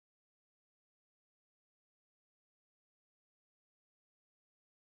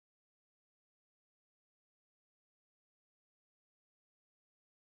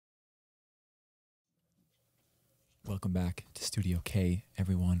Welcome back to Studio K,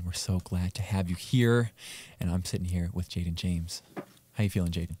 everyone. We're so glad to have you here. And I'm sitting here with Jaedyn James. How you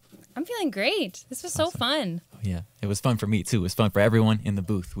feeling, Jaedyn? I'm feeling great. This was so fun. Oh, yeah. It was fun for me, too. It was fun for everyone in the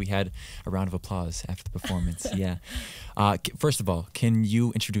booth. We had a round of applause after the performance. Yeah. First of all, can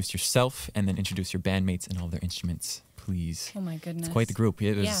you introduce yourself and then introduce your bandmates and all their instruments, please? Oh, my goodness. It's quite the group.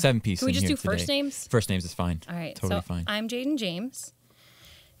 It was a seven-piece. Can we just do first today. names? First names is fine. All right. Totally so fine. I'm Jaedyn James,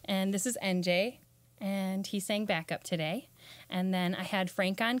 and this is NJ, and he sang backup today. And then I had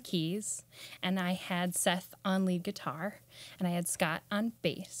Frank on keys, and I had Seth on lead guitar, and I had Scott on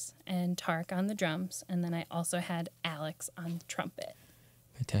bass, and Tark on the drums, and then I also had Alex on trumpet.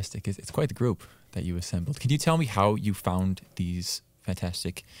 Fantastic. It's quite the group that you assembled. Can you tell me how you found these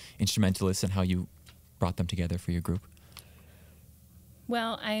fantastic instrumentalists and how you brought them together for your group?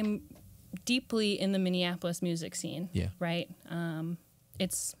 Well, I'm deeply in the Minneapolis music scene, right?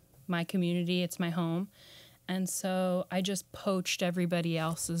 It's my community, it's my home. And so I just poached everybody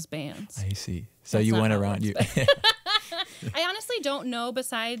else's bands. I see. So you went around. I honestly don't know,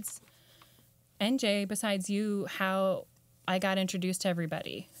 besides NJ, besides you, how I got introduced to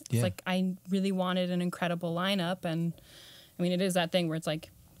everybody. It's like I really wanted an incredible lineup. And I mean, it is that thing where it's like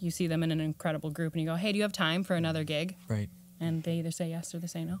you see them in an incredible group and you go, hey, do you have time for another gig? Right. And they either say yes or they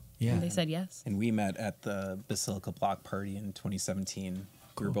say no. Yeah. And they said yes. And we met at the Basilica Block Party in 2017.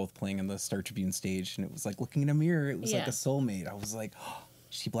 We were both playing on the Star Tribune stage, and it was like looking in a mirror. It was like a soulmate. I was like, oh,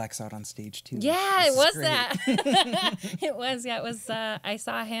 she blacks out on stage too. Yeah, it was that. It was, yeah. It was, I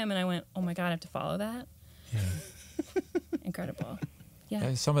saw him, and I went, oh my God, I have to follow that. Yeah. Incredible.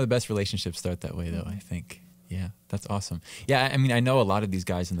 Yeah. Some of the best relationships start that way, though, I think. Yeah, that's awesome. Yeah, I mean, I know a lot of these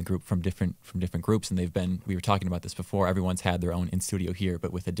guys in the group from different groups, and they've been, we were talking about this before, everyone's had their own in-studio here,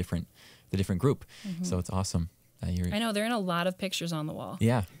 but with the different group. So it's awesome. I know, they're in a lot of pictures on the wall.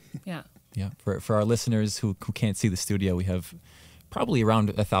 Yeah. Yeah. Yeah. For our listeners who can't see the studio, we have probably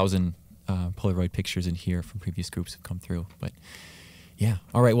around 1,000 Polaroid pictures in here from previous groups who've come through. But yeah.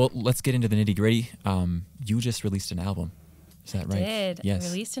 All right. Well, let's get into the nitty gritty. You just released an album. Is that right? I did. Yes. I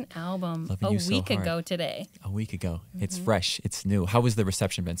released an album a Loving You So week Hard. ago today. A week ago. It's fresh. It's new. How has the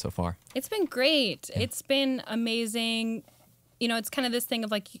reception been so far? It's been great. Yeah. It's been amazing. You know, it's kind of this thing of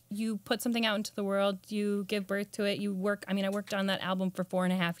like you put something out into the world, you give birth to it, you work. I mean, I worked on that album for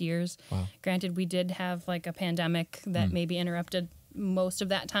 4.5 years. Wow. Granted, we did have like a pandemic that maybe interrupted most of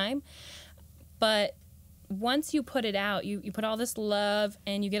that time. But once you put it out, you put all this love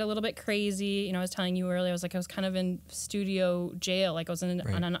and you get a little bit crazy. You know, I was telling you earlier, I was kind of in studio jail, like I was on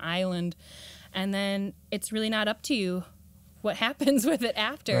an island. And then it's really not up to you what happens with it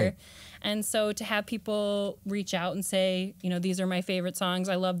after. Right. And so to have people reach out and say, you know, these are my favorite songs,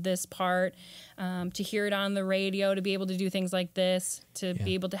 I love this part, to hear it on the radio, to be able to do things like this, to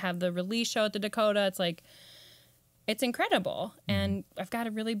be able to have the release show at the Dakota, it's like, it's incredible. And I've got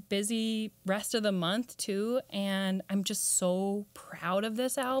a really busy rest of the month too, and I'm just so proud of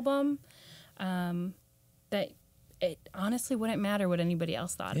this album that it honestly wouldn't matter what anybody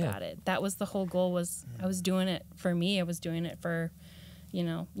else thought about it. That was the whole goal. Was I was doing it for me. I was doing it for, you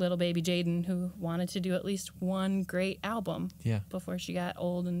know, little baby Jaedyn, who wanted to do at least one great album before she got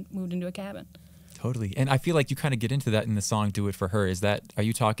old and moved into a cabin. Totally. And I feel like you kind of get into that in the song Do It For Her. Are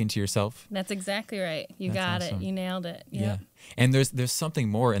you talking to yourself? That's exactly right. You got it. You nailed it. Yep. Yeah. And there's something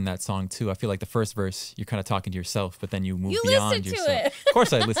more in that song too. I feel like the first verse, you're kind of talking to yourself, but then you move beyond yourself. To it. Of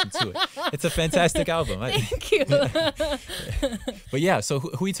course I listened to it. It's a fantastic album. Thank you. But yeah, so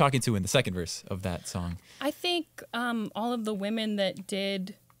who are you talking to in the second verse of that song? I think all of the women that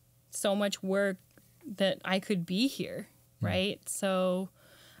did so much work that I could be here, right? So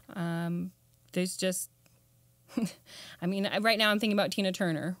there's just, I mean, right now I'm thinking about Tina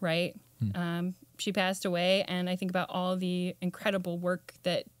Turner, right? She passed away, and I think about all the incredible work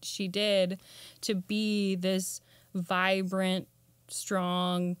that she did to be this vibrant,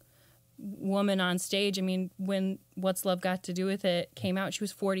 strong woman on stage. I mean, when What's Love Got to Do With It came out, she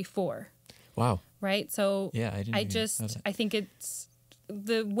was 44. Wow. Right? So yeah, I think it's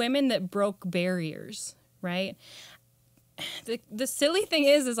the women that broke barriers, right? The silly thing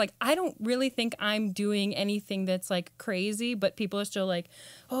is like, I don't really think I'm doing anything that's like crazy, but people are still like,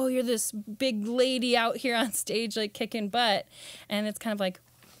 oh, you're this big lady out here on stage, like kicking butt. And it's kind of like,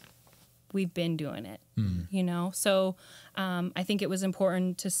 we've been doing it, you know? So I think it was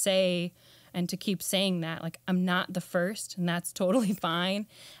important to say and to keep saying that, like, I'm not the first, and that's totally fine.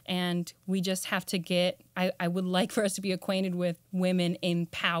 And we just have to get, I would like for us to be acquainted with women in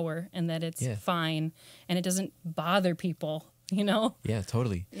power, and that it's fine, and it doesn't bother people, you know? Yeah,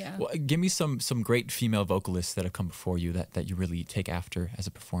 totally. Yeah. Well, give me some great female vocalists that have come before you that you really take after as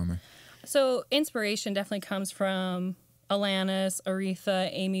a performer. So inspiration definitely comes from Alanis, Aretha,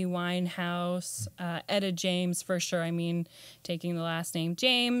 Amy Winehouse, Etta James for sure. I mean, taking the last name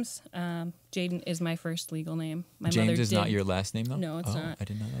James. Jaedyn is my first legal name. My James mother is did. not your last name, though? No, it's not. I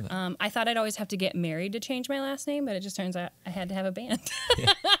did not know that. I thought I'd always have to get married to change my last name, but it just turns out I had to have a band.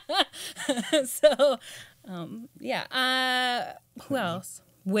 So, yeah. Who else?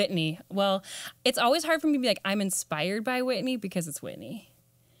 Whitney. Well, it's always hard for me to be like, I'm inspired by Whitney because it's Whitney.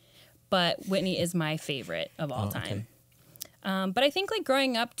 But Whitney is my favorite of all time. Okay. But I think like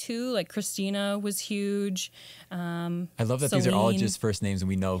growing up too, like Christina was huge. I love that these are all Celine. just first names and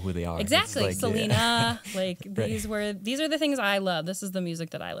we know who they are. Exactly. It's Selena. Like Right. these are the things I love. This is the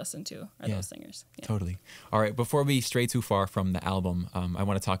music that I listen to, are those singers. Yeah. Totally. All right. Before we stray too far from the album, I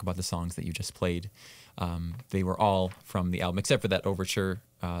want to talk about the songs that you just played. They were all from the album, except for that overture.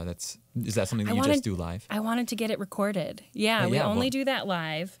 Is that something that you just do live? I wanted to get it recorded. Yeah, we only do that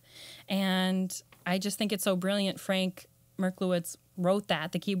live. And I just think it's so brilliant. Frank Merklowitz wrote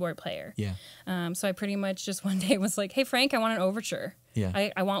that, the keyboard player. Yeah. So I pretty much just one day was like, hey, Frank, I want an overture. Yeah.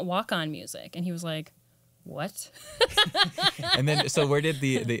 I want walk-on music. And he was like, what? And then, so where did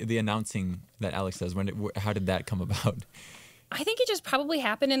the announcing that Alex does, how did that come about? I think it just probably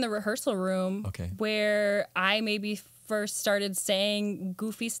happened in the rehearsal room. Okay. Where I maybe first started saying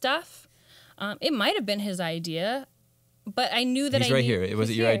goofy stuff. It might have been his idea, but I knew that He's right here. Was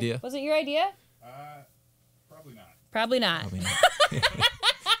it your idea? Was it your idea? Probably not. Probably not. Probably not.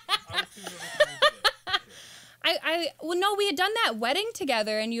 I was too nervous to do it. Well, no, we had done that wedding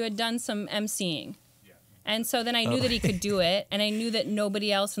together, and you had done some emceeing. Yeah. And so then I knew that he could do it, and I knew that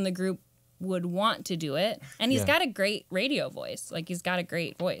nobody else in the group would want to do it. And he's got a great radio voice. Like, he's got a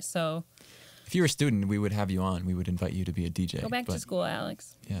great voice. So If you were a student, we would have you on. We would invite you to be a DJ. go back to school,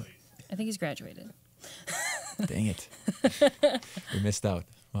 Alex. Yeah. I think he's graduated. Dang it. We missed out.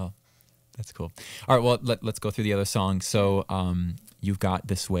 Well, that's cool. All right, well, let's go through the other songs. So you've got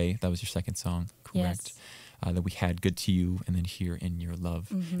This Way. That was your second song, correct? Yes. That we had Good to You and then Here in Your Love.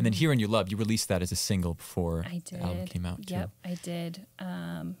 Mm-hmm. And then Here in Your Love, you released that as a single before I did. the album came out, too. Yep, I did.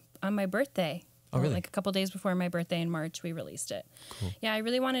 On my birthday. Oh, really? Like a couple days before my birthday in March, we released it. Cool. Yeah, I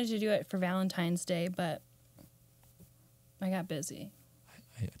really wanted to do it for Valentine's Day, but I got busy.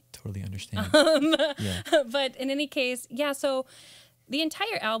 I totally understand. Yeah. But in any case, yeah, so the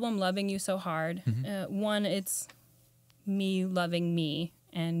entire album, Loving You So Hard, one, it's me loving me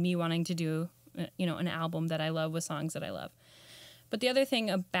and me wanting to do, an album that I love with songs that I love. But the other thing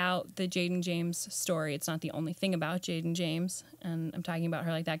about the Jaedyn James story, it's not the only thing about Jaedyn James, and I'm talking about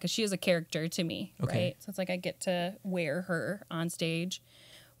her like that because she is a character to me, Okay. right? So it's like I get to wear her on stage,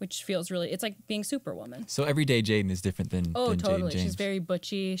 which feels really, it's like being Superwoman. So everyday Jaedyn is different than Oh, Jaedyn totally. James. She's very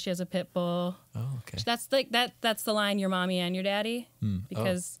butchy. She has a pit bull. Oh, okay. That's like that's the line, your mommy and your daddy,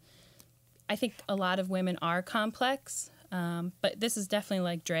 because I think a lot of women are complex, but this is definitely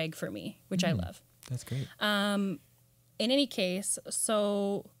like drag for me, which I love. That's great. In any case,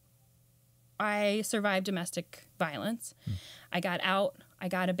 so I survived domestic violence. I got out. I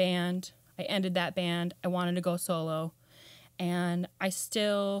got a band. I ended that band. I wanted to go solo. And I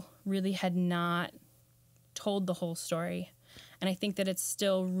still really had not told the whole story. And I think that it's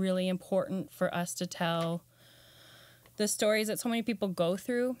still really important for us to tell the stories that so many people go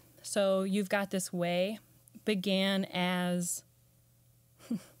through. So You've Got This Way began as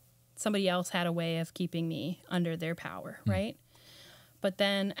somebody else had a way of keeping me under their power, right? But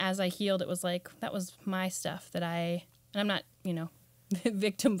then as I healed, it was like, that was my stuff that and I'm not,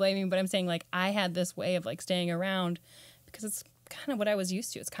 victim blaming, but I'm saying like I had this way of like staying around because it's kind of what I was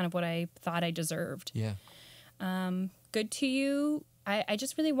used to. It's kind of what I thought I deserved. Yeah. Good to You. I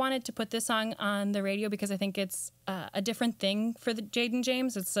just really wanted to put this song on the radio because I think it's a different thing for the Jaedyn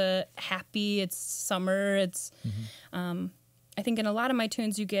James. It's happy, it's summer, it's, I think in a lot of my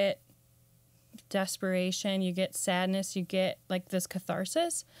tunes you get desperation, you get sadness, you get like this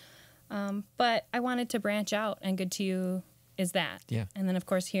catharsis. But I wanted to branch out, and Good to You is that. Yeah. And then, of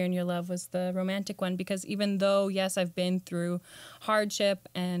course, Here in Your Love was the romantic one, because even though, yes, I've been through hardship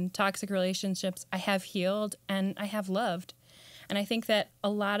and toxic relationships, I have healed and I have loved. And I think that a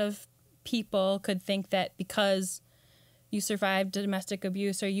lot of people could think that because you survived domestic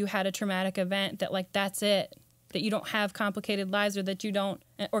abuse or you had a traumatic event, that like that's it, that you don't have complicated lives, or that you don't,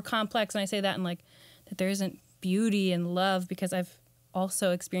 or complex. And I say that in like, that there isn't beauty and love, because I've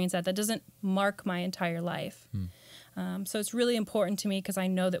also experienced that. That doesn't mark my entire life. So it's really important to me because I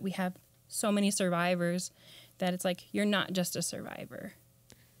know that we have so many survivors that it's like, you're not just a survivor.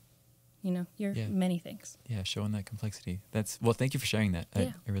 You're many things. Yeah, showing that complexity. Well, thank you for sharing that.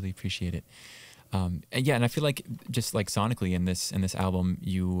 Yeah. I really appreciate it. And yeah, and I feel like just like sonically in this album,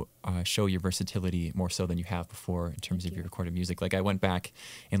 you show your versatility more so than you have before in terms of your recorded music. Like I went back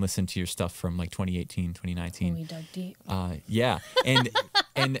and listened to your stuff from like 2018, 2019. We dug deep. Yeah,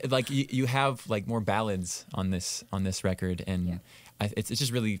 and like you have like more ballads on this record, and it's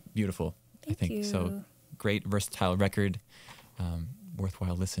just really beautiful. I think you. So great versatile record,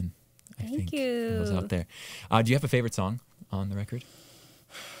 worthwhile listen. I think you. Those out there. Do you have a favorite song on the record?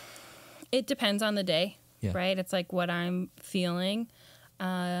 It depends on the day, Yeah. right? It's like what I'm feeling.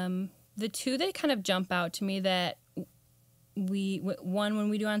 The two that kind of jump out to me that one when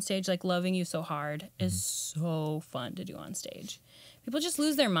we do on stage, like Loving You So Hard is so fun to do on stage. People just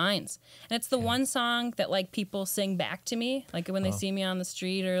lose their minds. And it's the one song that like people sing back to me, like when they see me on the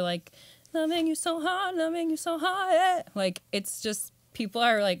street, or like loving you so hard, loving you so hard. Like it's just people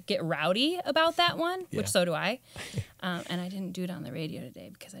are like get rowdy about that one, which so do I. And I didn't do it on the radio today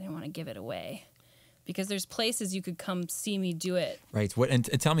because I didn't want to give it away. Because there's places you could come see me do it. Right. What? And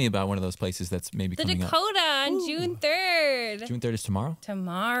tell me about one of those places that's maybe The coming Dakota up. on June 3rd. June 3rd is tomorrow?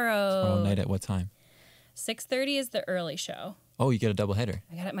 Tomorrow. Tomorrow night at what time? 6:30 is the early show. Oh, you get a double header.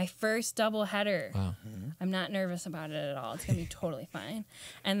 I got it my first double header. Wow. I'm not nervous about it at all. It's going to be totally fine.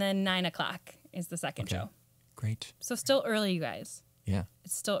 And then 9 o'clock is the second show. Great. So still early, you guys. Yeah.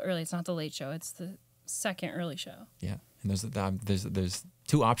 It's still early. It's not the late show. It's the second early show. Yeah. And there's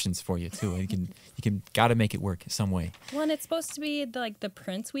two options for you too. You can gotta make it work some way. Well, and it's supposed to be the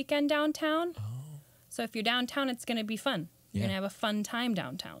Prince weekend downtown. Oh. So if you're downtown, it's going to be fun. You're going to have a fun time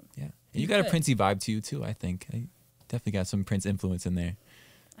downtown. Yeah. And you got a Princey vibe to you too, I think. I definitely got some Prince influence in there.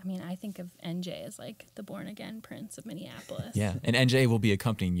 I mean, I think of NJ as like the born again Prince of Minneapolis. Yeah. And NJ will be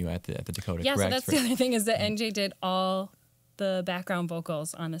accompanying you at the Dakota. Yeah, correct? so that's the other thing is that NJ did all the background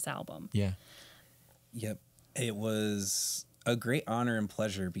vocals on this album. Yeah. Yep. It was a great honor and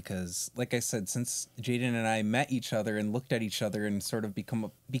pleasure because, like I said, since Jaedyn and I met each other and looked at each other and sort of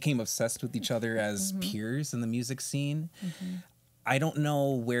became obsessed with each other as peers in the music scene, I don't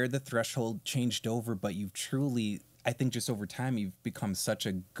know where the threshold changed over, but you've truly, I think just over time, you've become such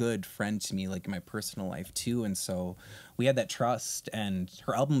a good friend to me, like in my personal life too. And so we had that trust, and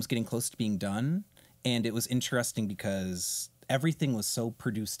her album's getting close to being done. And it was interesting because everything was so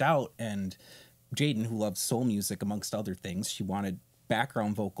produced out, and Jaedyn, who loves soul music amongst other things, she wanted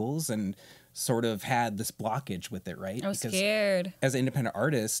background vocals and sort of had this blockage with it, right? I was scared. As an independent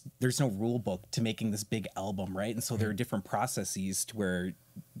artist, there's no rule book to making this big album, right? And so there are different processes to where,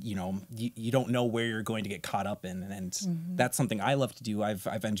 you know, you don't know where you're going to get caught up in. And that's something I love to do.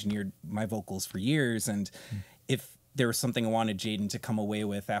 I've engineered my vocals for years. And if there was something I wanted Jaedyn to come away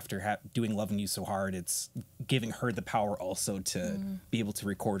with after doing Loving You So Hard, it's giving her the power also to be able to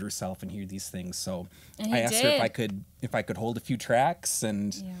record herself and hear these things. So I asked her if I could hold a few tracks,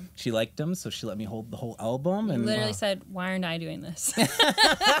 and she liked them, so she let me hold the whole album. You and literally said, "Why aren't I doing this?"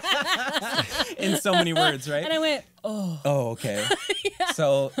 In so many words, right? And I went, "Oh, okay."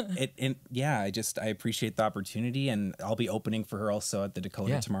 So I appreciate the opportunity, and I'll be opening for her also at the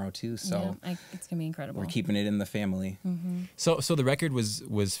Dakota tomorrow too. So it's gonna be incredible. We're keeping it in the family. So the record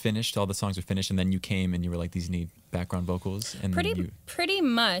was finished, all the songs were finished, and then you came and you were like, these need background vocals, and pretty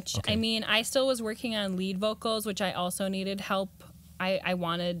much. Okay. I mean, I still was working on lead vocals, which I also needed help. I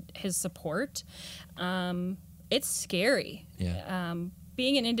wanted his support. It's scary. Yeah.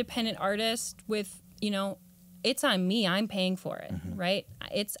 Being an independent artist with, it's on me. I'm paying for it, right?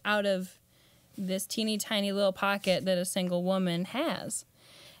 It's out of this teeny tiny little pocket that a single woman has.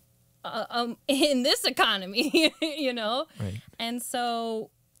 In this economy, Right. And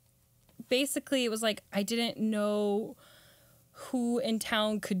so basically it was like I didn't know who in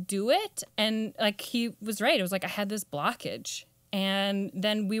town could do it, and like he was right. It was like I had this blockage, and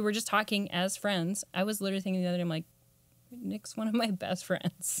then we were just talking as friends. I was literally thinking the other day, I'm like, Nick's one of my best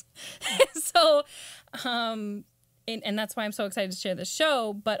friends. So and that's why I'm so excited to share this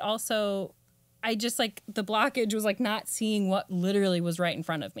show, but also I just like the blockage was like not seeing what literally was right in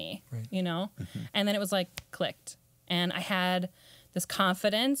front of me, right. And then it was like clicked, and I had this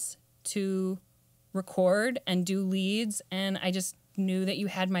confidence to record and do leads, and I just knew that you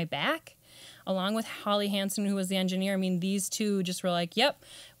had my back, along with Holly Hansen, who was the engineer. I mean, these two just were like, yep,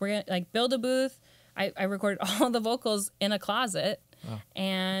 we're gonna like build a booth. I recorded all the vocals in a closet. Wow.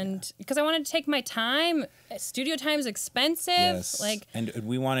 And because I wanted to take my time. Studio time is expensive. Yes. And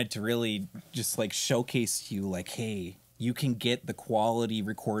we wanted to really just like showcase to you, like, hey, you can get the quality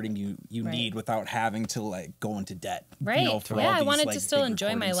recording you Right. need without having to like go into debt. Right. You know, for all Yeah, I these, wanted like, to still big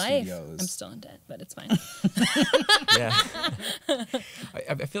enjoy my recording life. studios. I'm still in debt, but it's fine. Yeah.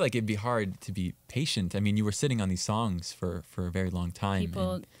 I feel like it'd be hard to be patient. I mean, you were sitting on these songs for a very long time.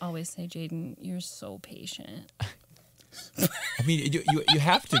 People and- always say, Jaedyn, you're so patient. I mean, you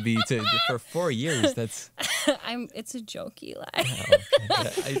have to be for 4 years. That's It's a joke, Eli.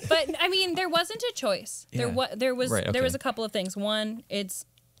 okay. But I mean, there wasn't a choice. Yeah. There was Right, there was okay. a couple of things. One, it's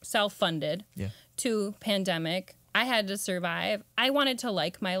self-funded. Yeah. Two, pandemic. I had to survive. I wanted to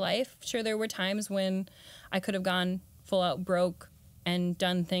like my life. Sure, there were times when I could have gone full out broke and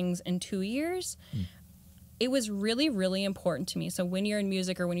done things in 2 years. It was really, really important to me. So when you're in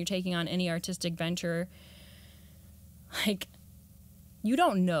music or when you're taking on any artistic venture, like, you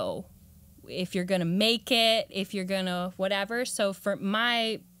don't know if you're gonna make it, if you're gonna whatever. So for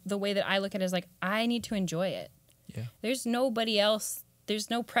the way that I look at it is like, I need to enjoy it. Yeah. There's nobody else. There's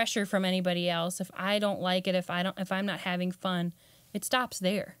no pressure from anybody else. If I don't like it, if I'm not having fun, it stops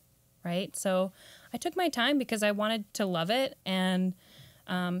there, right? So I took my time because I wanted to love it, and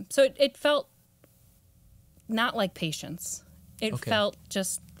so it felt not like patience. It Okay. felt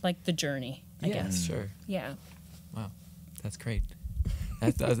just like the journey, I Yeah, guess. sure. Yeah. Wow, that's great.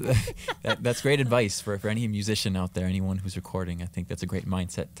 That's great advice for any musician out there, anyone who's recording. I think that's a great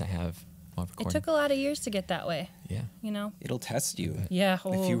mindset to have while It recording. took a lot of years to get that way, Yeah. you know? It'll test you. Yeah.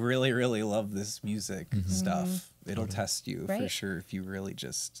 If you oh. really, really love this music stuff, it'll test you for Right. sure if you really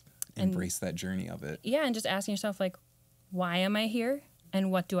just And- embrace that journey of it. Yeah, and just asking yourself, like, why am I here?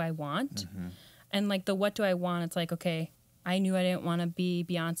 And what do I want? And, like, the what do I want, it's like, okay, I knew I didn't want to be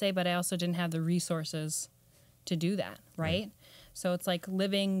Beyonce, but I also didn't have the resources to do that, right? So it's like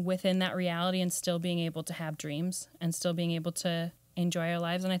living within that reality and still being able to have dreams and still being able to enjoy our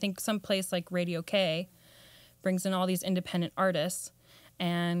lives. And I think some place like Radio K brings in all these independent artists,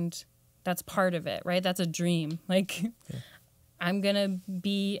 and that's part of it, right? That's a dream. Like, I'm going to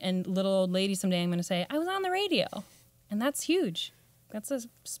be a little old lady someday. I'm going to say, I was on the radio. And that's huge. That's a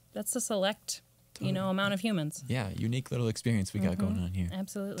select, amount of humans. Yeah, unique little experience we got going on here.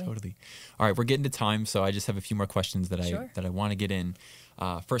 Absolutely. Totally. All right, we're getting to time, so I just have a few more questions that Sure. I want to get in.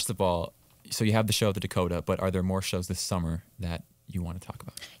 First of all, so you have the show at the Dakota, but are there more shows this summer that you want to talk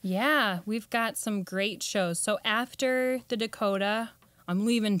about? Yeah, we've got some great shows. So after the Dakota, I'm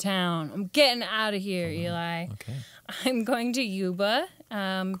leaving town. I'm getting out of here, Eli. Okay. I'm going to Yuba,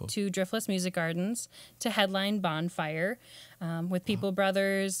 to Driftless Music Gardens, to headline Bonfire with People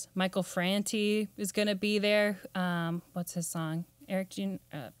Brothers. Michael Franti is going to be there. What's his song? Eric.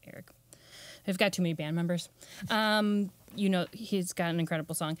 I've got too many band members. He's got an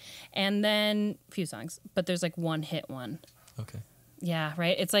incredible song. And then a few songs, but there's like one hit one. Okay. Yeah,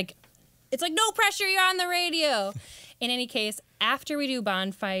 right? It's like no pressure, you're on the radio. In any case, after we do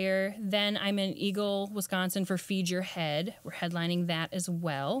Bonfire, then I'm in Eagle, Wisconsin for Feed Your Head. We're headlining that as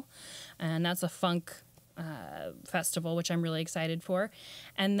well. And that's a funk festival, which I'm really excited for.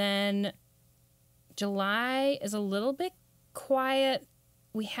 And then July is a little bit quiet.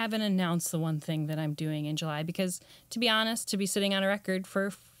 We haven't announced the one thing that I'm doing in July because, to be honest, to be sitting on a record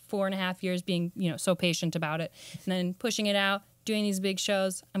for 4.5 years, being so patient about it, and then pushing it out, doing these big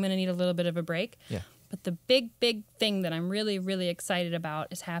shows, I'm going to need a little bit of a break. Yeah. But the big thing that I'm really, really excited about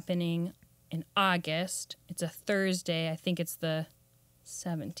is happening in August. It's a Thursday. I think it's the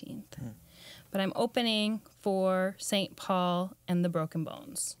 17th. But I'm opening for St. Paul and the Broken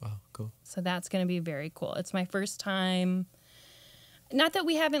Bones. Wow, cool. So that's going to be very cool. It's my first time. Not that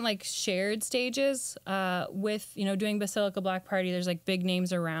we haven't like shared stages with, doing Basilica Block Party. There's like big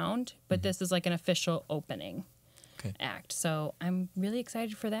names around, but this is like an official opening act. So I'm really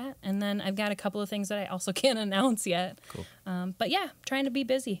excited for that. And then I've got a couple of things that I also can't announce yet. Cool. But yeah, trying to be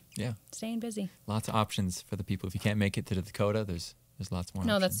busy. Yeah. Staying busy. Lots of options for the people. If you can't make it to the Dakota, there's lots more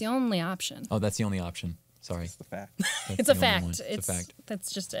No, options. that's the only option. Oh, that's the only option. Sorry. That's the fact. That's It's a the only fact. one. It's a fact.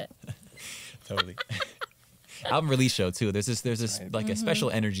 That's just it. Totally. Album release show too. There's this right. like a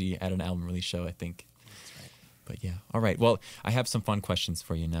special energy at an album release show, I think. That's right. But yeah. All right. Well, I have some fun questions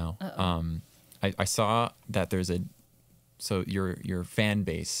for you now. I saw that there's your fan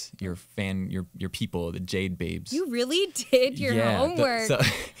base, your people, the Jade Babes. You really did your homework.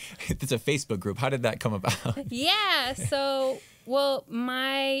 It's a Facebook group. How did that come about? Yeah. So,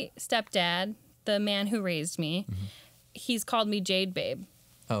 my stepdad, the man who raised me, he's called me Jade Babe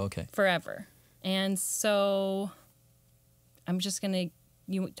Oh, okay. forever. And so I'm just going to,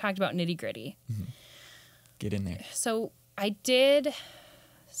 you talked about nitty gritty. Get in there. So I did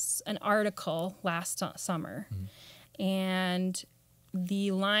an article last summer, and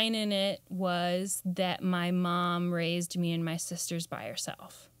the line in it was that my mom raised me and my sisters by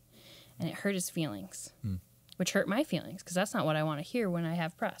herself. And it hurt his feelings, which hurt my feelings, because that's not what I want to hear when I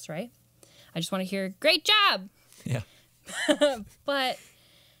have press, right? I just want to hear, great job. Yeah. But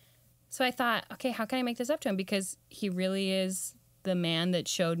so I thought, okay, how can I make this up to him? Because he really is the man that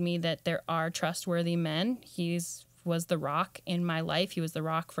showed me that there are trustworthy men. Was the rock in my life. He was the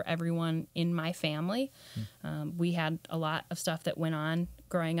rock for everyone in my family. We had a lot of stuff that went on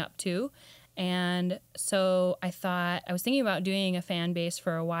growing up too. And so I thought, I was thinking about doing a fan base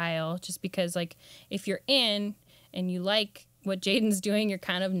for a while, just because like if you're in and you like what Jaedyn's doing, you're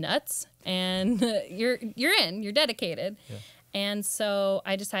kind of nuts and you're in, you're dedicated. Yeah. And so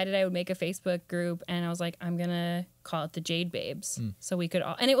I decided I would make a Facebook group, and I was like, I'm going to call it the Jade Babes. So we could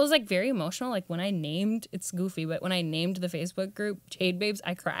all, and it was like very emotional. Like when I named, it's goofy, but when I named the Facebook group Jade Babes,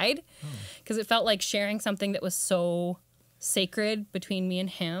 I cried because it felt like sharing something that was so sacred between me and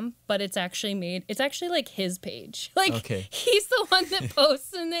him, but it's actually like his page. Like he's the one that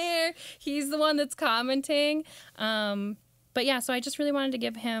posts in there. He's the one that's commenting. But yeah, so I just really wanted to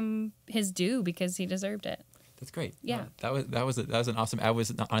give him his due because he deserved it. That's great. Yeah, that was an awesome. I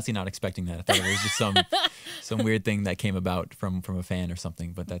was honestly not expecting that. I thought it was just some weird thing that came about from a fan or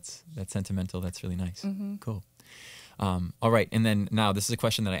something. But that's sentimental. That's really nice. Cool. All right, and then now this is a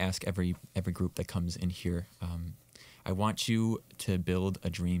question that I ask every group that comes in here. I want you to build a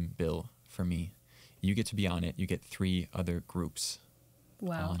dream bill for me. You get to be on it. You get 3 other groups.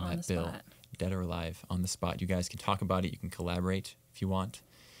 Wow, on that the bill, spot. dead or alive, on the spot. You guys can talk about it. You can collaborate if you want.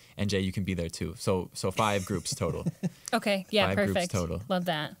 And Jay, you can be there too. So 5 groups total. Okay, yeah, 5 perfect. groups total. Love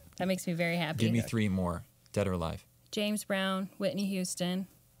that. That makes me very happy. Give me 3 more, dead or alive. James Brown, Whitney Houston,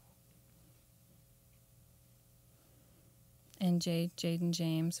 and Jaedyn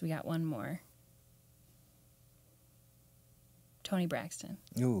James. We got one more. Tony Braxton.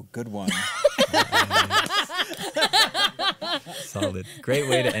 Ooh, good one. Solid. Great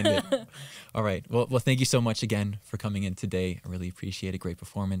way to end it. All right. Well, thank you so much again for coming in today. I really appreciate it. Great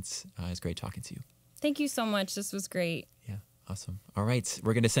performance. It's great talking to you. Thank you so much. This was great. Yeah, awesome. All right.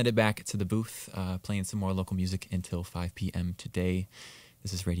 We're going to send it back to the booth, playing some more local music until 5 p.m. today.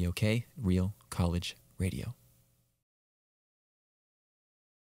 This is Radio K, Real College Radio.